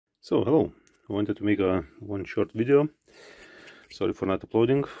So hello, I wanted to make one short video. Sorry for not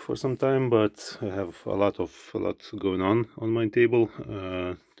uploading for some time, but I have a lot going on my table.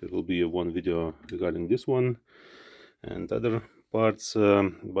 There will be one video regarding this one and other parts,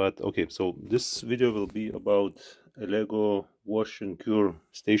 but okay, so this video will be about a Lego wash and cure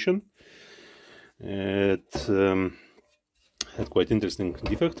station. It had quite interesting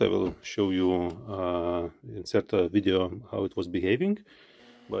defect. I will show you, insert a video how it was behaving.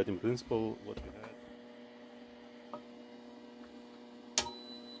 But in principle, what we had.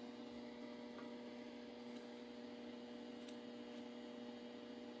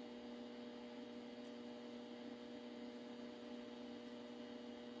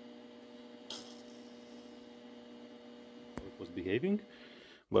 It was behaving,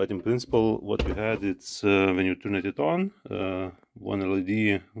 but in principle, what we had, it's when you turn it on, one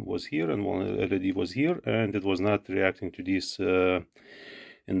LED was here and one LED was here, and it was not reacting to these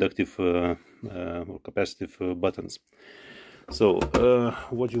inductive or capacitive buttons. So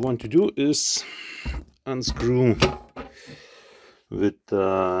what you want to do is unscrew with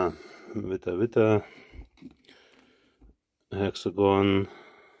a hexagon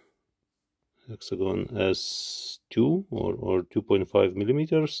S2 or 2.5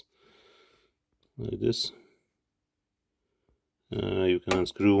 millimeters, like this. You can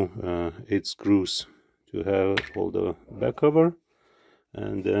unscrew 8 screws to have all the back cover,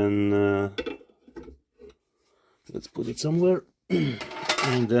 and then let's put it somewhere,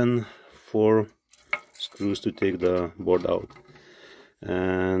 and then 4 screws to take the board out.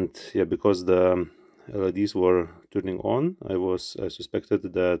 And yeah, because the LEDs were turning on, I suspected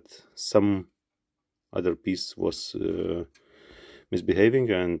that some other piece was misbehaving,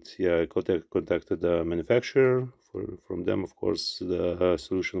 and yeah, I contacted the manufacturer. From them, of course, the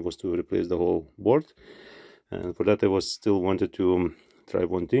solution was to replace the whole board, and for that I was still wanted to try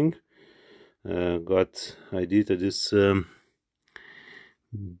one thing. I did this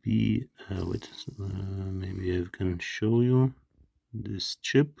maybe I can show you this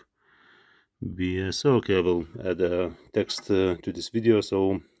chip BS. Okay, I will add a text to this video.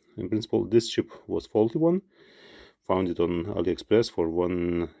 So in principle, this chip was faulty one. Found it on AliExpress for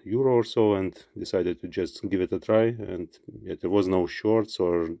 €1 or so, and decided to just give it a try. And yeah, there was no shorts,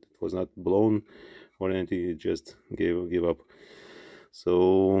 or it was not blown or anything. It just gave up.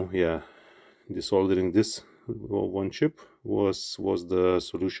 So yeah, desoldering this one chip was the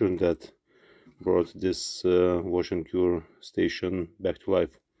solution that brought this wash and cure station back to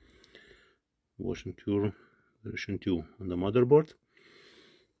life. Wash and cure version 2 on the motherboard.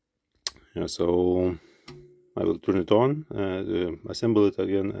 Yeah, so I will turn it on, assemble it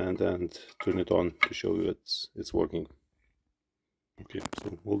again, and turn it on to show you it's working. Okay,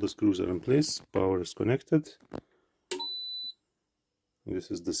 so all the screws are in place, power is connected.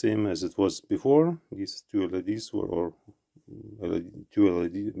 This is the same as it was before. These two LEDs were,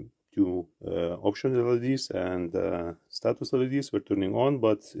 two option LEDs and status LEDs were turning on,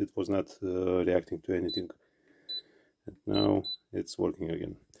 but it was not reacting to anything. And now it's working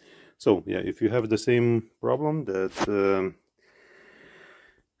again. So yeah, if you have the same problem that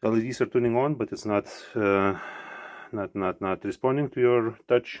LEDs are turning on, but it's not responding to your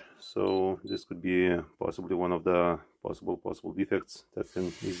touch, so this could be possibly one of the possible defects that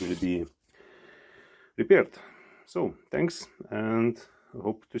can easily be repaired. So thanks, and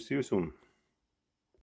hope to see you soon.